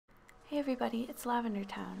Hey everybody, it's Lavender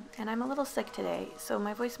Town, and I'm a little sick today, so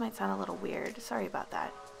my voice might sound a little weird. Sorry about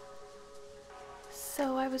that.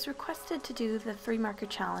 So I was requested to do the 3-marker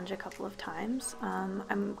challenge a couple of times.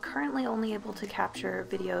 I'm currently only able to capture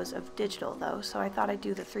videos of digital though, so I thought I'd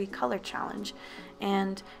do the 3-color challenge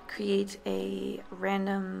and create a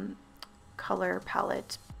random color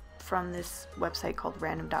palette from this website called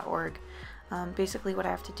random.org. Basically what I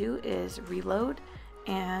have to do is reload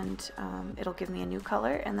and it'll give me a new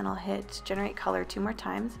color, and then I'll hit generate color 2 more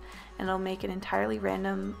times and it'll make an entirely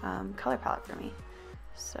random color palette for me.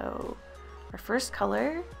 So our first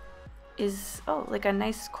color is like a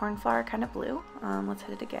nice cornflower kind of blue. Let's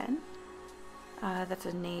hit it again. That's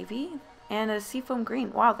a navy and a seafoam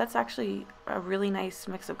green. Wow, that's actually a really nice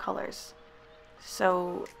mix of colors.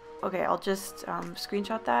 So okay, I'll just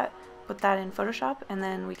screenshot that, put that in Photoshop, and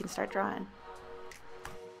then we can start drawing.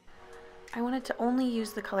 I wanted to only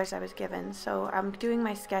use the colors I was given, so I'm doing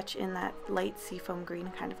my sketch in that light seafoam green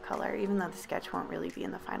kind of color, even though the sketch won't really be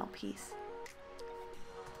in the final piece.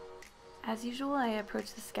 As usual, I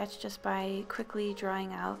approach the sketch just by quickly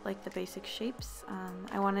drawing out like the basic shapes.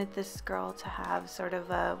 I wanted this girl to have sort of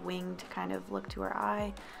a winged kind of look to her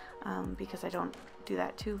eye, because I don't do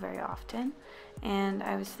that too very often. And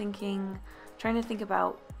I was trying to think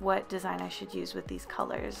about what design I should use with these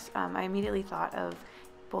colors. I immediately thought of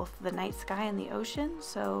both the night sky and the ocean,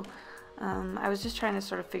 so I was just trying to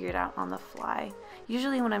sort of figure it out on the fly.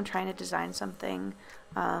 Usually when I'm trying to design something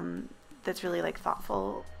that's really like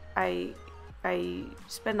thoughtful, I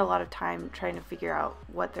spend a lot of time trying to figure out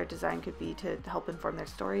what their design could be to help inform their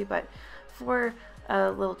story, but for a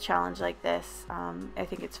little challenge like this, I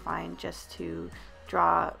think it's fine just to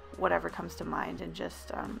draw whatever comes to mind and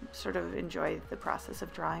just sort of enjoy the process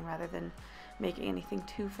of drawing rather than making anything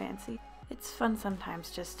too fancy. It's fun sometimes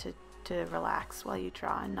just to relax while you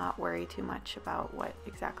draw and not worry too much about what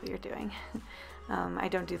exactly you're doing. I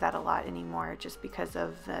don't do that a lot anymore just because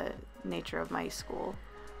of the nature of my school.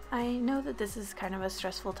 I know that this is kind of a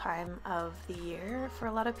stressful time of the year for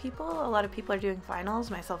a lot of people. A lot of people are doing finals,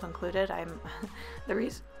 myself included. I'm the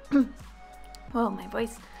reason, well, my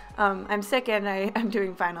voice. I'm sick and I'm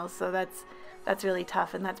doing finals, so that's really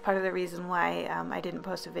tough, and that's part of the reason why I didn't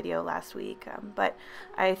post a video last week. But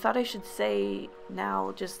I thought I should say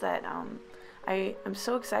now just that I am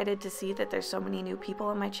so excited to see that there's so many new people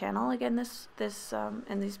on my channel again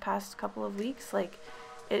in these past couple of weeks. Like,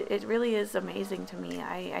 it really is amazing to me.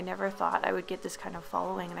 I never thought I would get this kind of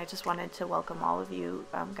following, and I just wanted to welcome all of you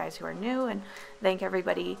guys who are new and thank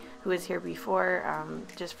everybody who was here before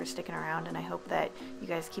just for sticking around, and I hope that you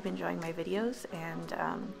guys keep enjoying my videos,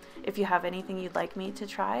 and if you have anything you'd like me to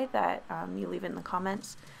try, that you leave it in the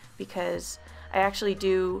comments, because I actually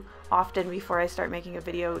do often before I start making a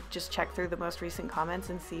video just check through the most recent comments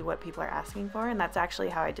and see what people are asking for, and that's actually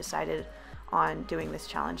how I decided on doing this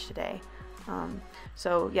challenge today.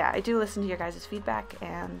 So yeah, I do listen to your guys' feedback,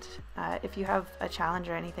 and if you have a challenge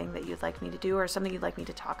or anything that you'd like me to do or something you'd like me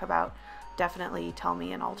to talk about, definitely tell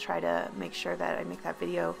me and I'll try to make sure that I make that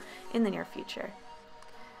video in the near future.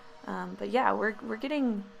 But yeah, we're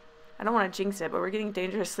getting, I don't want to jinx it, but we're getting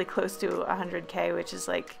dangerously close to 100K, which is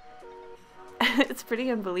like, it's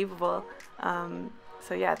pretty unbelievable.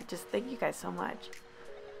 So yeah, just thank you guys so much.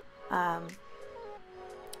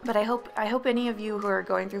 But I hope any of you who are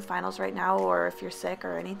going through finals right now, or if you're sick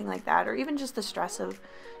or anything like that, or even just the stress of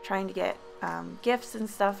trying to get gifts and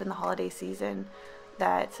stuff in the holiday season,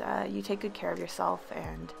 that you take good care of yourself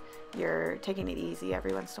and you're taking it easy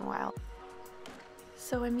every once in a while.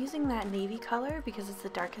 So I'm using that navy color because it's the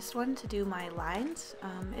darkest one to do my lines.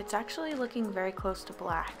 It's actually looking very close to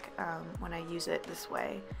black when I use it this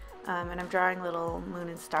way. And I'm drawing little moon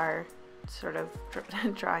and star sort of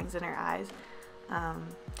drawings in her eyes.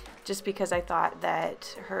 Just because I thought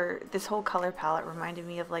that this whole color palette reminded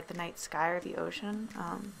me of like the night sky or the ocean,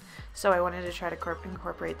 so I wanted to try to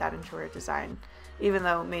incorporate that into her design, even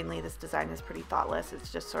though mainly this design is pretty thoughtless.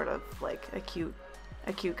 It's just sort of like a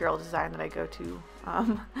cute girl design that I go to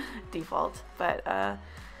default. But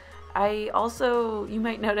I also, you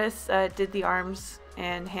might notice, did the arms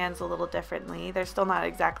and hands a little differently. They're still not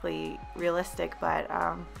exactly realistic, but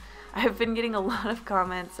I've been getting a lot of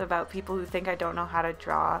comments about people who think I don't know how to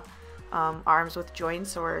draw arms with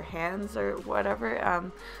joints or hands or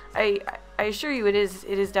whatever. I assure you it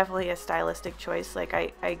is definitely a stylistic choice. Like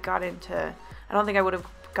I don't think I would have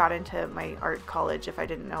got into my art college if I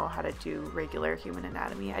didn't know how to do regular human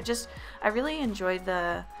anatomy. I really enjoyed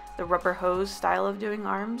the rubber hose style of doing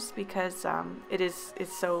arms because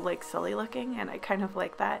it's so like silly looking, and I kind of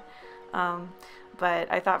like that.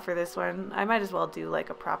 But I thought for this one I might as well do like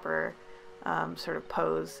a proper sort of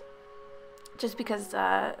pose, just because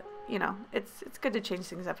you know, it's good to change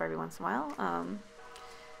things up every once in a while.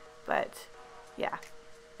 But yeah,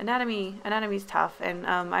 anatomy's tough, and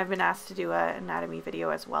I've been asked to do an anatomy video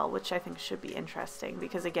as well, which I think should be interesting,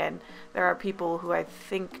 because again, there are people who I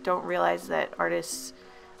think don't realize that artists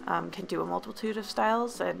can do a multitude of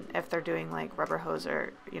styles, and if they're doing like rubber hose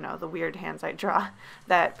or, you know, the weird hands I draw,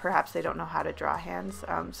 that perhaps they don't know how to draw hands.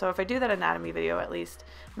 So if I do that anatomy video, at least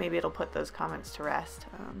maybe it'll put those comments to rest,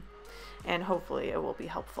 and hopefully it will be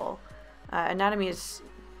helpful. Anatomy is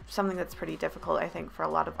something that's pretty difficult, I think, for a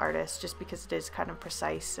lot of artists, just because it is kind of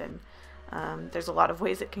precise, and there's a lot of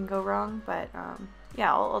ways it can go wrong. But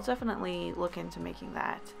yeah, I'll definitely look into making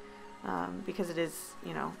that, because it is,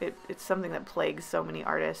 you know, it's something that plagues so many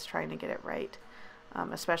artists trying to get it right,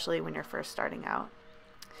 especially when you're first starting out.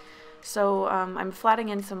 So I'm flatting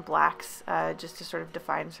in some blacks just to sort of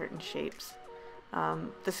define certain shapes.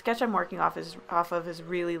 The sketch I'm working off of is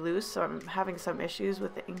really loose, so I'm having some issues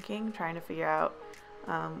with the inking, trying to figure out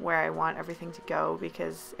where I want everything to go,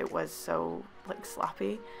 because it was so like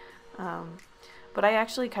sloppy. But I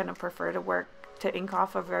actually kind of prefer to ink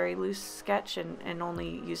off a very loose sketch and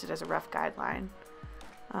only use it as a rough guideline.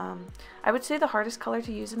 I would say the hardest color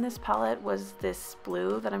to use in this palette was this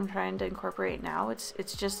blue that I'm trying to incorporate now. It's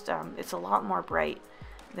just it's a lot more bright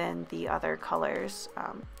than the other colors,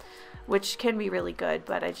 which can be really good,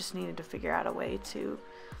 but I just needed to figure out a way to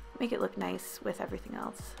make it look nice with everything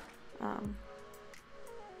else.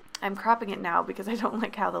 I'm cropping it now because I don't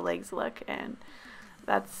like how the legs look, and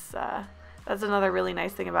that's another really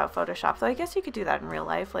nice thing about Photoshop. Though I guess you could do that in real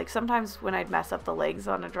life. Like sometimes when I'd mess up the legs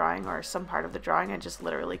on a drawing or some part of the drawing, I'd just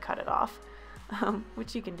literally cut it off,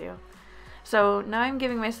 which you can do. So now I'm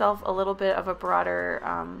giving myself a little bit of a broader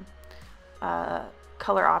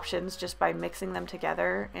color options just by mixing them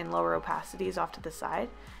together in lower opacities off to the side,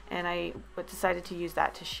 and I decided to use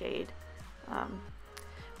that to shade,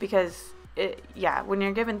 because when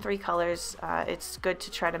you're given 3 colors, it's good to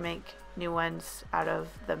try to make new ones out of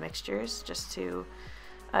the mixtures, just to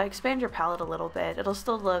expand your palette a little bit. It'll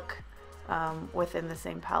still look within the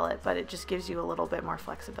same palette, but it just gives you a little bit more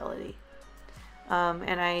flexibility.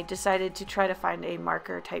 And I decided to try to find a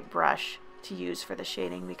marker type brush to use for the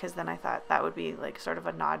shading, because then I thought that would be like sort of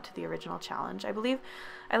a nod to the original challenge. I believe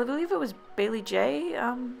it was Bailey J,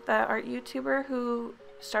 the art YouTuber, who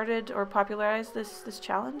started or popularized this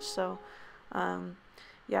challenge. So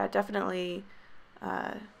yeah, definitely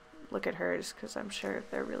look at hers, because I'm sure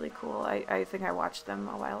they're really cool. I think I watched them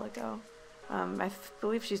a while ago. I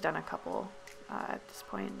believe she's done a couple at this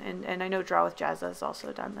point, and I know Draw with Jazza has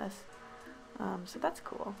also done this, so that's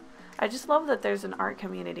cool. I just love that there's an art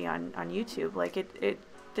community on YouTube. Like it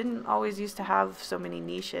didn't always used to have so many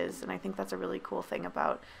niches, and I think that's a really cool thing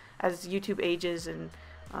about as YouTube ages and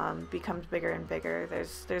becomes bigger and bigger.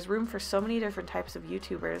 There's room for so many different types of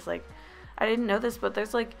YouTubers. Like I didn't know this, but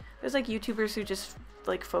there's like YouTubers who just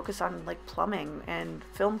like focus on like plumbing and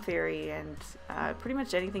film theory and pretty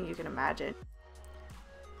much anything you can imagine.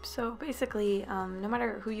 So basically, no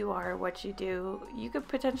matter who you are, what you do, you could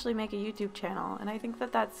potentially make a YouTube channel, and I think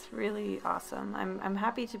that that's really awesome. I'm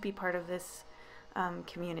happy to be part of this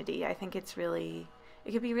community. I think it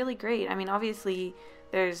could be really great. I mean, obviously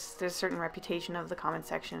there's certain reputation of the comment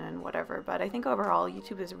section and whatever, but I think overall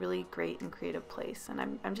YouTube is a really great and creative place, and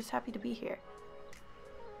I'm just happy to be here.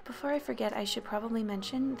 Before I forget, I should probably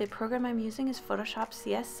mention the program I'm using is Photoshop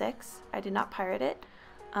CS6. I did not pirate it.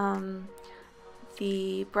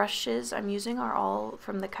 The brushes I'm using are all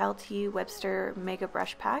from the Kyle T. Webster Mega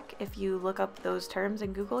Brush Pack. If you look up those terms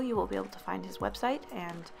in Google, you will be able to find his website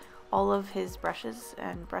and all of his brushes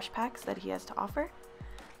and brush packs that he has to offer.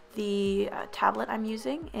 The tablet I'm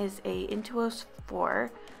using is a Intuos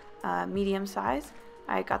 4 medium size.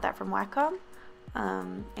 I got that from Wacom,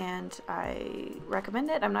 and I recommend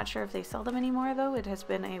it. I'm not sure if they sell them anymore though. It has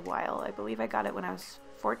been a while. I believe I got it when I was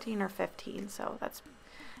 14 or 15, so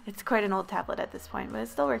it's quite an old tablet at this point, but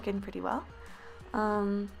it's still working pretty well.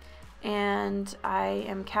 And I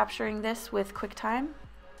am capturing this with QuickTime,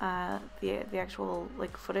 the actual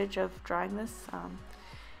like footage of drawing this,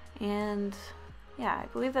 and yeah, I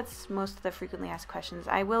believe that's most of the frequently asked questions.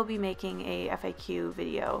 I will be making a FAQ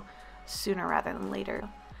video sooner rather than later.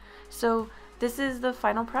 So this is the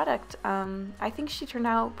final product. I think she turned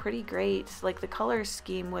out pretty great. Like the color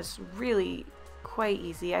scheme was really quite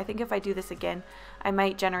easy. I think if I do this again, I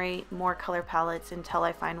might generate more color palettes until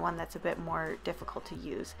I find one that's a bit more difficult to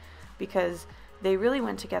use, because they really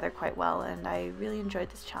went together quite well, and I really enjoyed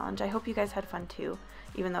this challenge. I hope you guys had fun too,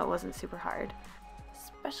 even though it wasn't super hard.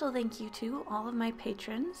 Special thank you to all of my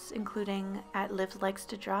patrons, including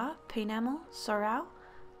 @LivesLikesToDraw, Paynamel, Sorao,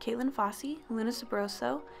 Caitlin Fossey, Luna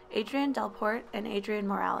Sabroso, Adrian Delport, and Adrian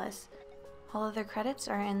Morales. All other credits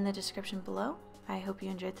are in the description below. I hope you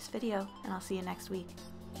enjoyed this video, and I'll see you next week.